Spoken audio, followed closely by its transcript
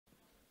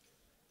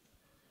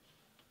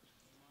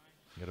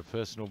Got a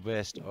personal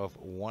best of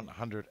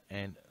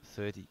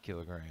 130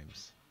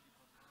 kilograms.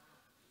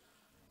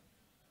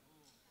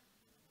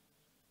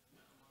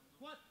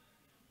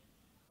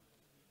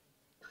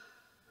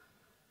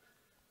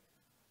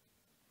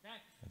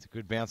 That's a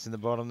good bounce in the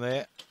bottom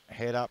there.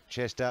 Head up,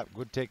 chest up,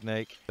 good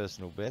technique.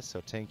 Personal best,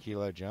 so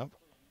 10-kilo jump.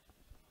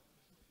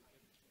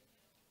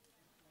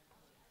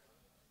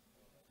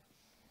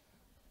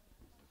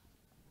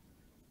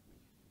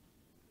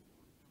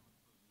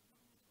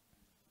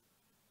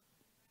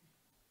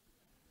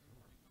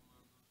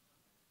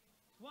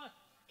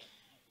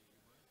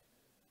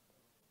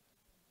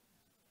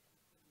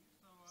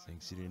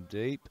 Sinks it in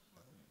deep.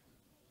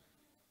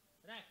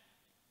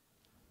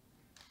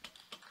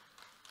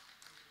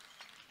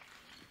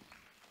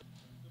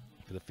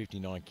 For the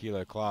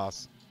 59-kilo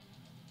class.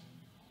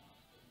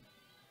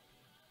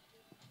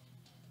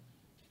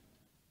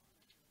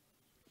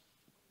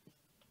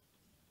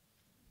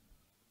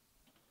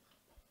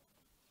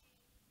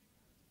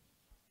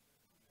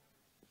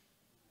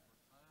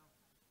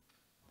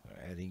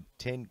 Adding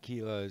 10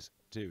 kilos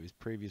to his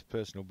previous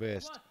personal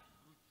best.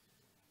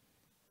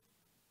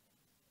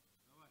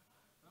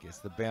 Gets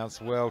the bounce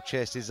well,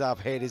 chest is up,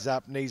 head is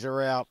up, knees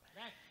are out.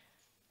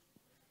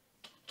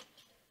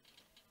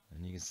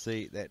 And you can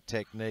see that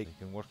technique.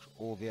 You can watch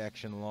all the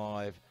action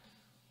live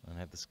and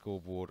have the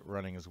scoreboard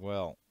running as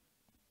well.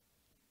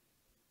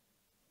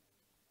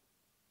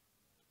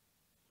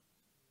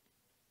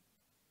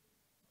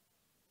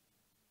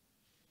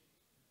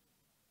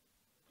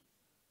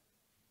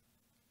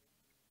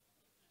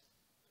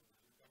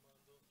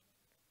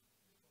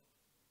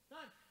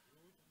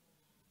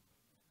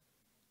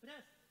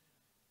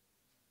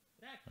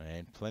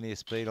 And plenty of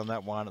speed on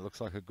that one. It looks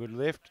like a good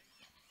lift.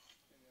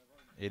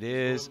 It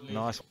is.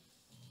 Nice.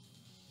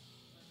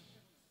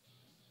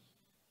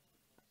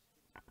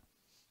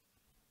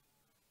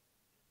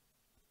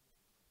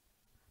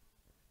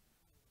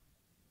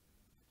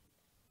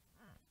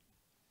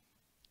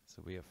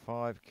 So we have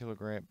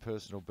 5-kilogram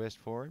personal best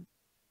for him.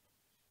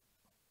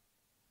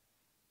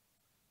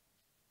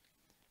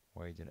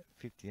 Weighed in at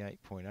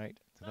 58.8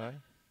 today.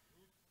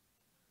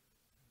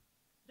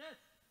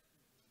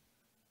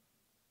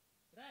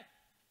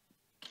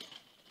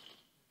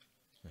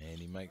 And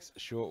he makes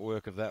short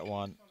work of that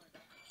one.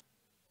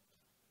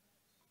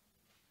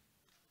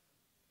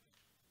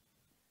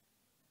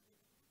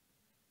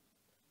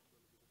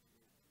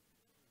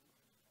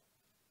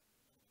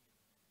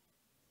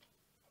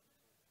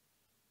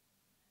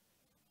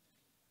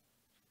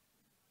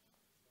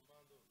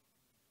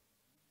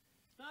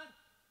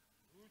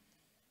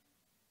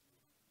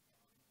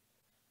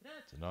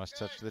 It's a nice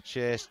touch to the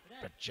chest,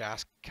 but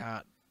just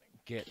can't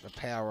get the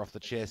power off the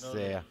chest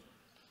there.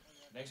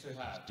 Just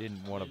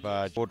didn't want to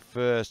budge. Board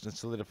first and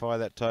solidify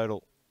that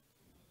total.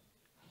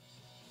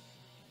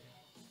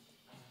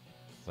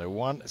 So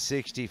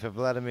 160 for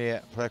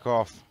Vladimir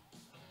Plekhov.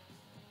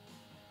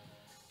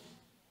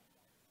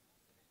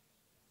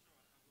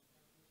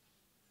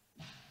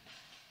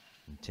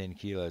 And 10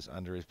 kilos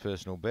under his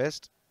personal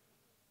best.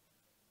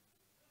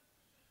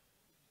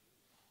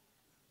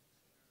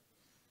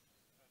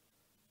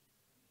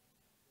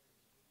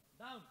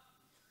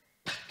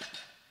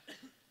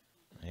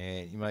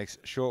 And he makes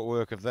short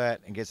work of that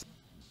and gets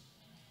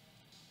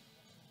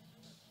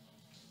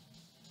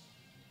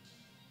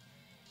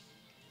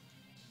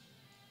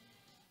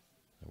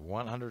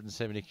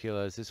 170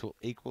 kilos. This will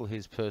equal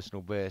his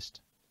personal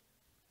best.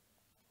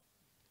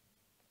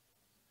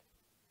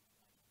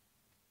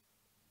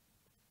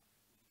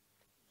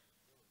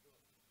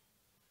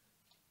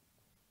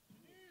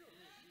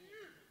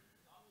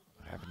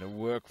 Having to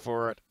work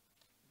for it.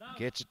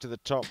 Gets it to the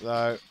top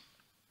though.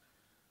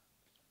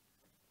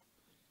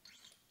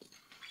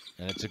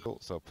 And it's a goal,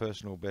 so a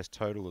personal best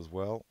total as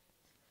well.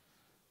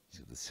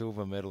 He's got the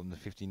silver medal in the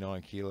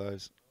 59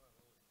 kilos.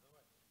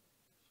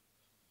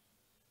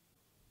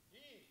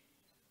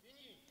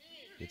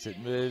 Gets it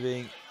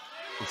moving.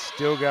 It's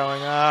still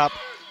going up.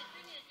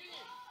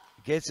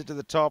 Gets it to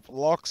the top,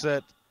 locks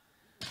it.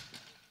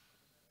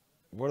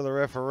 What do the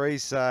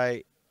referees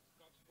say?